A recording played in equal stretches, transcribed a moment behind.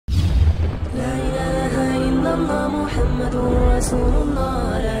মুহাম্মাদুর রাসূলুল্লাহ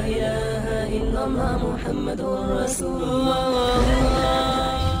লা ইলাহা ইল্লাল্লাহ মুহাম্মাদুর রাসূলুল্লাহ।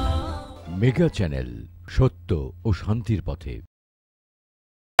 মেগা চ্যানেল, সত্য ও শান্তির পথে।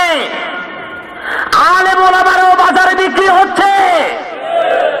 আলেম ওলামারও বাজারে বিক্রি হচ্ছে।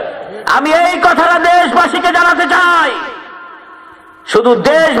 আমি এই কথাটা দেশবাসীকে জানাতে চাই, শুধু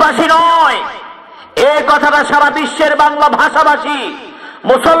দেশবাসী নয়, এই কথাটা সারা বিশ্বের বাংলা ভাষাভাষী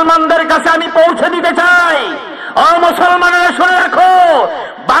মুসলমানদের কাছে আমি পৌঁছে দিতে চাই। ও মুসলমানেরা শুনে রাখো,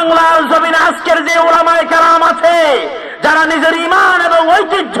 বাংলার জমিনে আজকের যে ওলামায়ে কেরাম আছে, যারা নিজের ঈমান এবং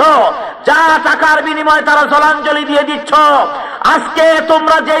ঐতিহ্য যা টাকার বিনিময়ে তারা জলাঞ্জলি দিয়ে দিচ্ছ, আজকে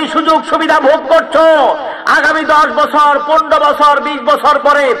তোমরা যেই সুযোগ সুবিধা ভোগ করছো, আগামী 10 বছর 15 বছর 20 বছর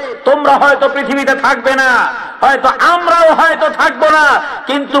পরে তোমরা হয়তো পৃথিবীতে থাকবে না, হয়তো আমরাও হয়তো থাকবো না,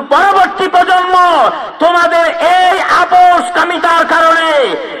 কিন্তু পরবর্তী প্রজন্ম তোমাদের এই আপোষকামিতার কারণে,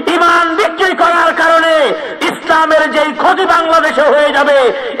 ঈমান বিক্রি করার কারণে ইসলামের যেই ক্ষতি বাংলাদেশে হয়ে যাবে,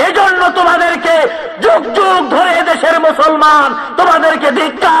 এজন্য তোমাদেরকে যুগ যুগ ধরে দেশের মুসলমান তোমাদেরকে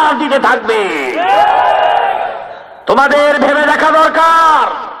ধিক্কার দিতে থাকবে। তোমাদের ভেবে দেখা দরকার,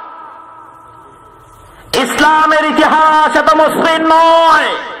 ইসলামের ইতিহাস এত মসৃণ নয়।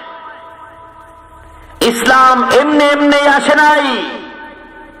 ইসলাম এমনি এমনি আসে নাই।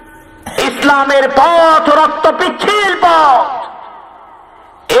 ইসলামের পথ রক্ত পিচ্ছিল পথ।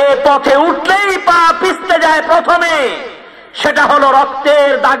 এ পথে উঠলেই পা পিছতে যায় প্রথমে, সেটা হলো রক্তের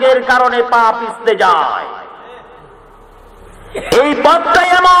দাগের কারণে পা পিছতে যায়। এই পথটাই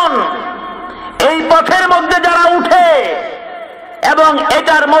এমন, এই পথের মধ্যে যারা উঠে এবং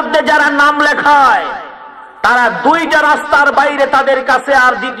এটার মধ্যে যারা নাম লেখায়, তারা দুইটা রাস্তার বাইরে তাদের কাছে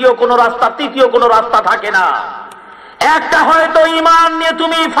আর দ্বিতীয় কোনো রাস্তা, তৃতীয় কোনো রাস্তা থাকে না। একটা হয়তো ঈমান নিয়ে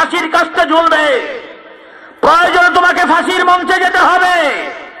তুমি ফাঁসির কাস্তে ঝুলবে, প্রয়োজনে তোমাকে ফাঁসির মঞ্চে যেতে হবে,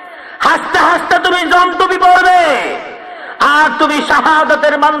 হাসতে হাসতে তুমি জমটুপি পড়বে, আর তুমি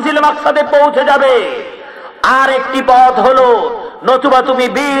শাহাদাতের মানজিল মাকসাদে পৌঁছে যাবে। আর একটি পথ হলো, নতুবা তুমি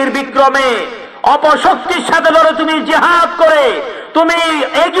বীর বিক্রমে অপশক্তির সাথে লড়ে তুমি জিহাদ করে তুমি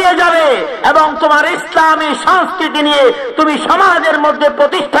এগিয়ে যাবে এবং তোমার ইসলামী সংস্কৃতি নিয়ে তুমি সমাজের মধ্যে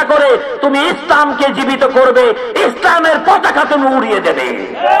প্রতিষ্ঠা করে তুমি ইসলামকে জীবিত করবে, ইসলামের পতাকা তুমি উড়িয়ে দেবে।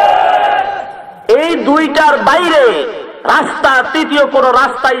 এই দুইটার বাইরে রাস্তা, তৃতীয় কোন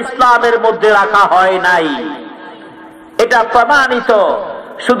রাস্তা ইসলামের মধ্যে রাখা হয় নাই। এটা প্রমাণিত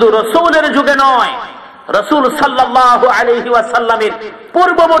শুধু রাসূলের যুগে নয়, রাসূল সাল্লাল্লাহু আলাইহি ওয়াসাল্লামের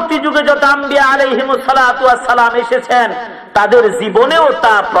পূর্ববর্তী যুগে যত আম্বিয়া আলাইহিমুস সালাতু ওয়াস সালাম এসেছেন, তাদের জীবনেও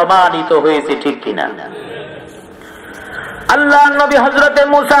তা প্রমাণিত হয়েছে, ঠিক কিনা? আল্লাহর নবী হযরত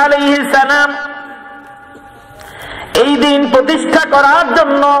মুসা আলাইহিস সালাম এই দিন প্রতিষ্ঠা করার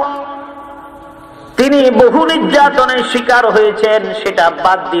জন্য তিনি বহু নির্যাতনের শিকার হয়েছেন, সেটা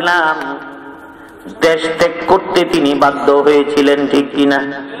বাদ দিলাম, দেশ ত্যাগ করতে তিনি বাধ্য হয়েছিলেন, ঠিক কিনা?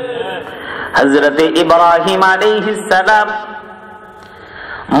 হযরতে ইব্রাহিম আলাইহিস সালাম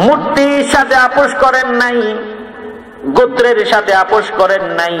মূর্তির সাথে আপোষ করেন নাই, গোত্রের সাথে আপোষ করেন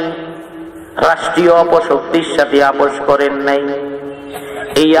নাই, রাষ্ট্রীয় অপশক্তির সাথে আপোষ করেন নাই।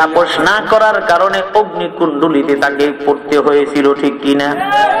 এই আপোষ না করার কারণে অগ্নিকুণ্ডলিতে তাকে পড়তে হয়েছিল, ঠিক কিনা?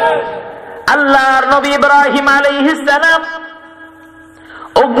 আল্লাহর নবী ইব্রাহিম আলাইহিস সালাম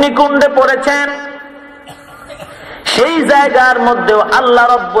অগ্নিকুণ্ডে পড়েছেন, সেই জায়গার মধ্যেও আল্লাহ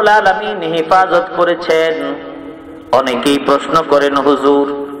রাব্বুল আলামিন হেফাজত করেছেন। অনেকেই প্রশ্ন করেন, হুজুর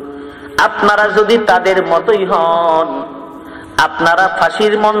আপনারা যদি তাদের মতোই হন, আপনারা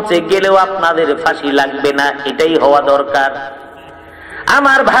ফাঁসির মঞ্চে গেলেও আপনাদের ফাঁসি লাগবে না, এটাই হওয়া দরকার।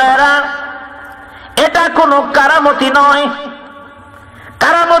 আমার ভাইরা, এটা কোনো কারামতি নয়।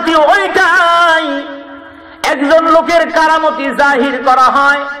 কারামতি ওইটাই, একজন লোকের কারামতি জাহির করা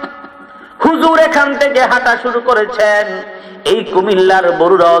হয়। হুজুর এখান থেকে হাঁটা শুরু করেছেন, এই কুমিল্লার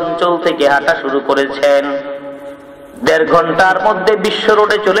বরুড়া অঞ্চল থেকে হাঁটা শুরু করেছেন, 1.5 ঘন্টার মধ্যে বিশ্ব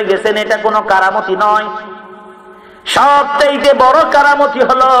রোডে চলে গেছেন, এটা কোনো কারামতি নয়। সবচাইতে বড় কারামতি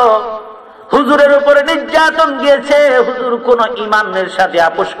হলো হুজুরের উপরে নির্যাতন গিয়েছে, হুজুর কোন ঈমানের সাথে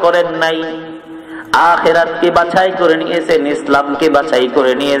আপোষ করেন নাই, আখিরাতকে বাছাই করে নিয়েছেন, ইসলামকে বাছাই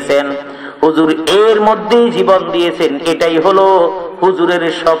করে নিয়েছেন, হুজুর এর মধ্যেই জীবন দিয়েছেন। এটাই হলো হুজুরের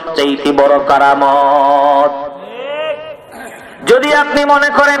সবচাইতে বড় কারামত। যদি আপনি মনে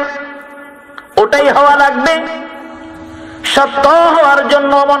করেন ওটাই হওয়া লাগবে, সত্য হওয়ার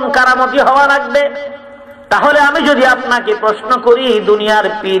জন্য মন কারামতি হওয়া লাগবে, তাহলে আমি যদি আপনাকে প্রশ্ন করি, দুনিয়ার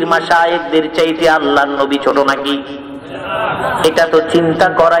পীর মাশায়েখদের চাইতে আল্লাহর নবী ছোট নাকি? এটা তো চিন্তা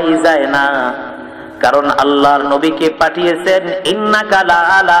করাই যায় না, কারণ আল্লাহর নবীকে পাঠিয়েছেন ইন্নাকা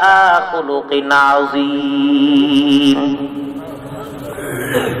লাআলা খুলুকিন আযীম।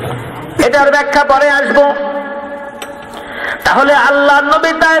 এটার ব্যাখ্যা পরে আসবো। তাহলে আল্লাহর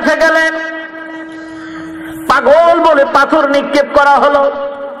নবী তায়েফে গেলেন, পাগল বলে পাথর নিক্ষেপ করা হলো,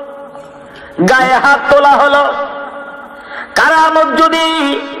 গায়ে হাত তোলা হলো। কারামত যদি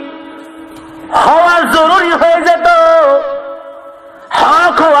হওয়া জরুরি হয়ে যেত,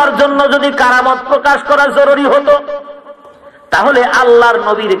 হক হওয়ার জন্য যদি কারামত প্রকাশ করা জরুরি হতো, তাহলে আল্লাহর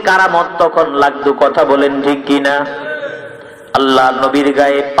নবীর কারামত তখন লাগতো। কথা বলেন ঠিক কিনা? আল্লাহর নবীর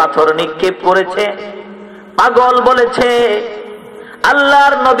গায়ে পাথর নিক্ষেপ করেছে, পাগল বলেছে।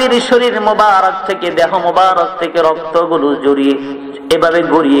 আল্লাহর নবীর শরীর মোবারক থেকে, দেহ মোবারক থেকে রক্তগুলো জড়িয়ে এভাবে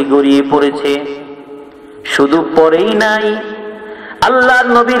গড়িয়ে গড়িয়ে পড়েছে। শুধু পরেই নাই, আল্লাহর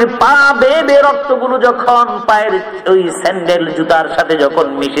নবীর পা বেয়ে রক্তগুলো যখন পায়ের ওই স্যান্ডেল জুতার সাথে যখন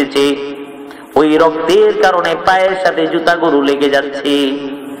মিশেছে, ওই রক্তের কারণে পায়ের সাথে জুতাগুলো লেগে যাচ্ছে।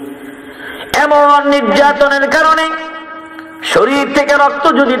 এমন নির্যাতনের কারণে শরীর থেকে রক্ত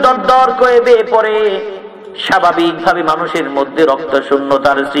যদি দরদর করে বেয়ে পড়ে, স্বাভাবিকভাবে মানুষের মধ্যে রক্ত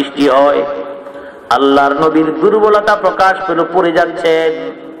শূন্যতার সৃষ্টি হয়। আল্লাহর নবীর দুর্বলতা প্রকাশ পেল, পড়ে যাচ্ছেন।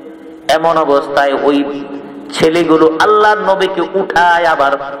 এমন অবস্থায় ওই ছেলেগুলো আল্লাহর নবীকে উঠায়,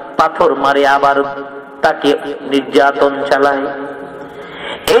 আবার পাথর মারে, আবার তাকে নির্যাতন চালায়।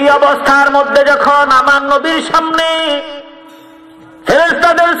 এই অবস্থার মধ্যে যখন আমার নবীর সামনে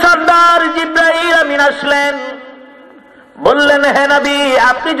ফেরেশতাদের সর্দার জিবরাইল আমিন আসলেন, বললেন, হে নবী,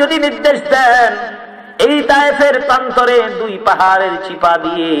 আপনি যদি নির্দেশ দেন, এই তায়েফের প্রান্তরে দুই পাহাড়ের চিপা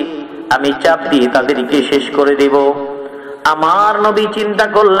দিয়ে আমি চাপ দিয়ে তাদেরকে শেষ করে দেব। আমার নবী চিন্তা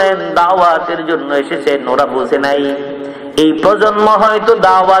করলেন, দাওয়াতের জন্য এসেছেন, ওরা বুঝে নাই। এই প্রজন্ম হয়তো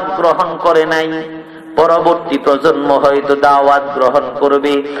দাওয়াত গ্রহণ করে নাই, পরবর্তী প্রজন্ম হয়তো দাওয়াত গ্রহণ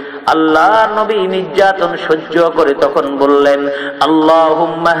করবে। আল্লাহ নবী নির্যাতন সহ্য করে তখন বললেন,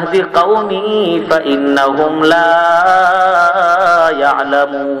 আল্লাহুম্মা হদি কওমি ফাইন্নাহুম লা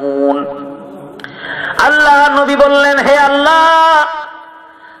ইয়ালামুন। আল্লাহ নবী বললেন, হে আল্লাহ,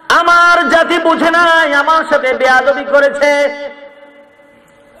 আমার জাতি বুঝে নাই, আমার সাথে বেয়াদবি করেছে,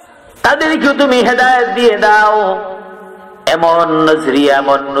 তাদেরকে তুমি হেদায়েত দিয়ে দাও। এমন নজরিয়া,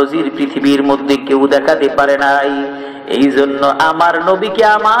 এমন নজির পৃথিবীর মধ্যে কেউ দেখাতে পারে নাই। এই জন্য আমার নবীকে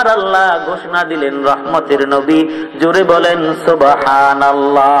আমার আল্লাহ ঘোষণা দিলেন রহমতের নবী। জোরে বলেন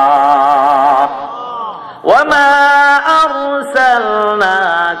সুবহানাল্লাহ। ওয়ামা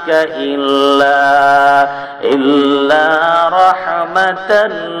আরসালনাকা ইল্লা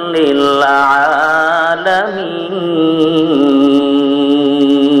রাহমাতাল লিল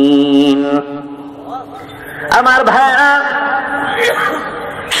আলামিন। আমার ভাইরা,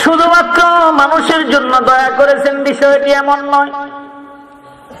 শুধুমাত্র মানুষের জন্য দয়া করেছেন বিষয়টি এমন নয়।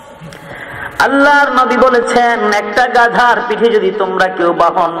 আল্লাহর নবী বলেছেন, একটা গাধার পিঠে যদি তোমরা কেউ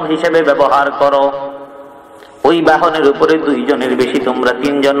বাহন হিসেবে ব্যবহার করো, ওই বাহনের উপরে দুইজনের বেশি তোমরা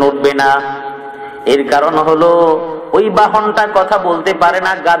তিনজন উঠবে না। এর কারণ হলো, ওই বাহনটা কথা বলতে পারে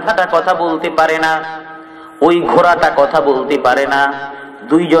না, গাধাটা কথা বলতে পারে না, ওই ঘোড়াটা কথা বলতে পারে না।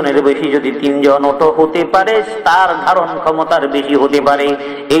 দুইজনের বেশি যদি তিনজন ওঠো হতে পারে, তার ধারণ ক্ষমতার বেশি হতে পারে।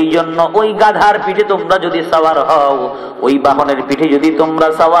 এই জন্য ওই গাধার পিঠে তোমরা যদি সওয়ার হও, ওই বাহনের পিঠে যদি তোমরা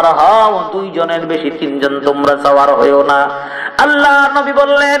সওয়ার হও, দুইজনের বেশি তিনজন তোমরা সওয়ার হয়েও না। আল্লাহ নবী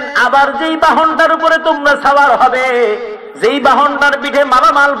বললেন, আবার যেই বাহনটার উপরে তোমরা সওয়ার হবে, যেই বাহনটার পিঠে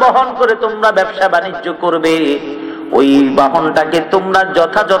মালামাল বহন করে তোমরা ব্যবসা বাণিজ্য করবে, ওই বাহনটাকে তোমরা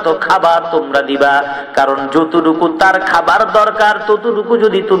যথাযথ খাবার তোমরা দিবা। কারণ যতটুকু তার খাবার দরকার ততটুকু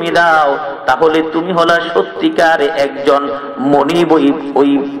যদি তুমি দাও, তাহলে তুমি হলা সত্যিকার একজন মনিব ওই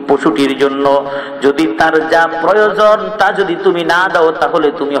পশুটির জন্য। যদি তার যা প্রয়োজন তা যদি তুমি না দাও, তাহলে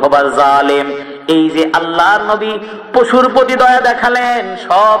তুমি হবা জালেম। এই যে আল্লাহর নবী পশুর প্রতি দয়া দেখালেন,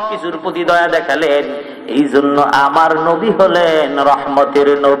 সব কিছুর প্রতি দয়া দেখালেন, এই জন্য আমার নবী হলেন রহমতের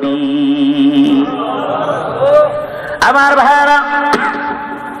নবী। আমার ভাইরা,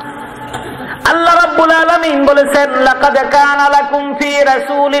 আল্লাহ রাব্বুল আলামিন বলেছেন, লাকাদ কানা লাকুম ফি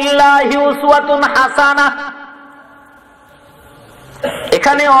রাসূলিল্লাহি উসওয়াতুন হাসানাহ।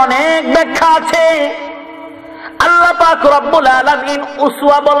 এখানে অনেক ব্যাখ্যা আছে। আল্লাহ পাক রব্বুল আলামিন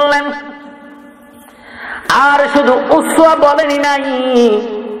উসওয়া বললেন, আর শুধু উসওয়া বলেনি নাই,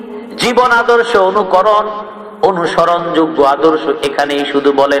 জীবন আদর্শ অনুসরণযোগ্য আদর্শ এখানেই শুধু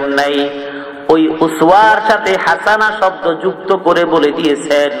বলেন নাই, ওই উসওয়ার সাথে হাসানা শব্দ যুক্ত করে বলে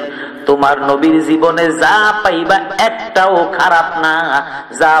দিয়েছেন, তোমার নবীর জীবনে যা পাইবা একটাও খারাপ না,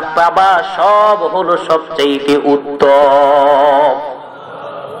 যা পাবা সব হলো সবচেয়ে উত্তম।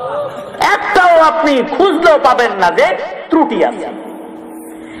 একটাও আপনি খুঁজলেও পাবেন না যে ত্রুটি আছে।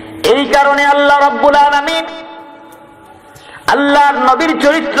 এই কারণে আল্লাহ রাব্বুল আলামিন আল্লাহর নবীর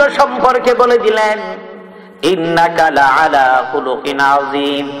চরিত্র সম্পর্কে বলে দিলেন, ইন্নাকা লাআলা খুলুকিন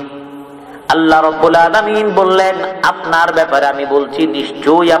আযীম। আল্লাহ রাব্বুল আলামিন বললেন, আপনার ব্যাপারে আমি বলছি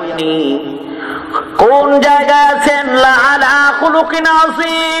নিশ্চয়ই আপনি কোন জায়গায় আছেন? লাআলা খুলুকিন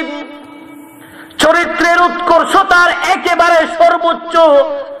আযীম, চরিত্রের উৎকর্ষতার একেবারে সর্বোচ্চ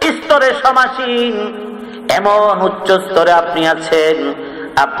স্তরে সমাসীন, এমন উচ্চ স্তরে আপনি আছেন।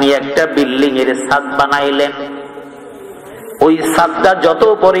 আপনি একটা বিল্ডিং এর ছাদ বানাইলেন, ওই ছাদটা যত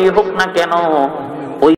বড়ই হোক না কেন